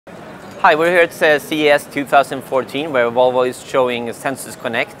Hi, we're here at CES 2014 where Volvo is showing Sensus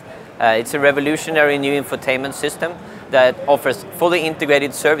Connect. It's a revolutionary new infotainment system that offers fully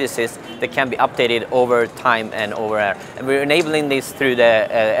integrated services that can be updated over time and over air. And we're enabling this through the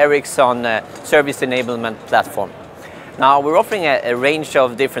Ericsson service enablement platform. Now we're offering a range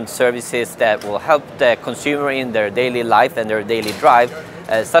of different services that will help the consumer in their daily life and their daily drive,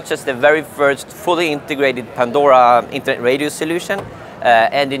 such as the very first fully integrated Pandora internet radio solution,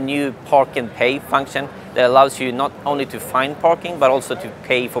 and the new park and pay function that allows you not only to find parking but also to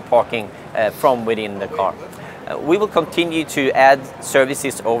pay for parking from within the car. We will continue to add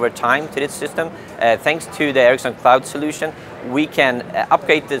services over time to this system. Thanks to the Ericsson Cloud solution, we can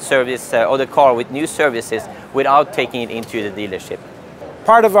upgrade the service or the car with new services without taking it into the dealership.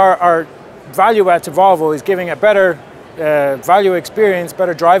 Part of our value add to Volvo is giving a better value experience,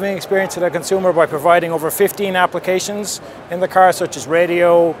 better driving experience to the consumer by providing over 15 applications in the car, such as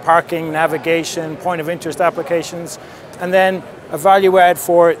radio, parking, navigation, point of interest applications, and then a value add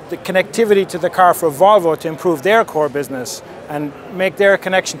for the connectivity to the car for Volvo to improve their core business and make their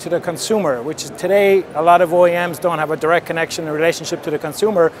connection to the consumer, which is today a lot of OEMs don't have a direct connection and relationship to the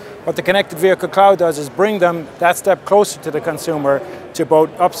consumer. What the Connected Vehicle Cloud does is bring them that step closer to the consumer to both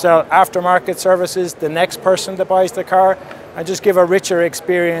upsell aftermarket services, the next person that buys the car, and just give a richer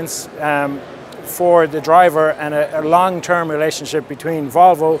experience for the driver and a long-term relationship between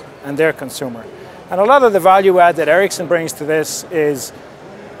Volvo and their consumer. And a lot of the value add that Ericsson brings to this is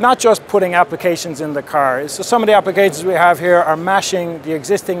not just putting applications in the car. So some of the applications we have here are mashing the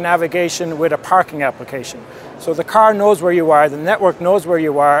existing navigation with a parking application. So the car knows where you are, the network knows where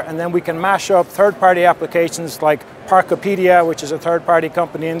you are, and then we can mash up third-party applications like Parkopedia, which is a third-party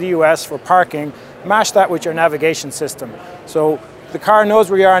company in the US for parking, mash that with your navigation system. So the car knows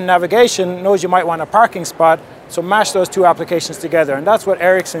where you are in navigation, knows you might want a parking spot, so mash those two applications together, and that's what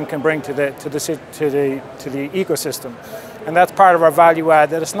Ericsson can bring to the ecosystem. And that's part of our value add,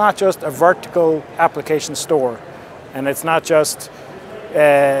 that it's not just a vertical application store, and it's not just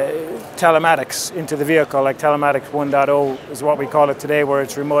telematics into the vehicle, like telematics 1.0 is what we call it today, where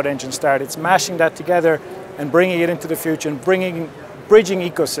it's remote engine start. It's mashing that together and bringing it into the future and bridging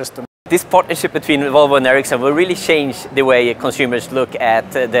ecosystem. This partnership between Volvo and Ericsson will really change the way consumers look at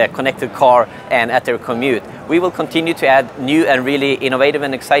the connected car and at their commute. We will continue to add new and really innovative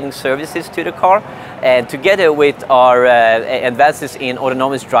and exciting services to the car, and together with our advances in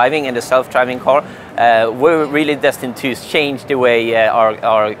autonomous driving and the self-driving car, we're really destined to change the way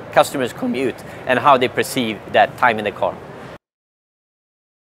our customers commute and how they perceive that time in the car.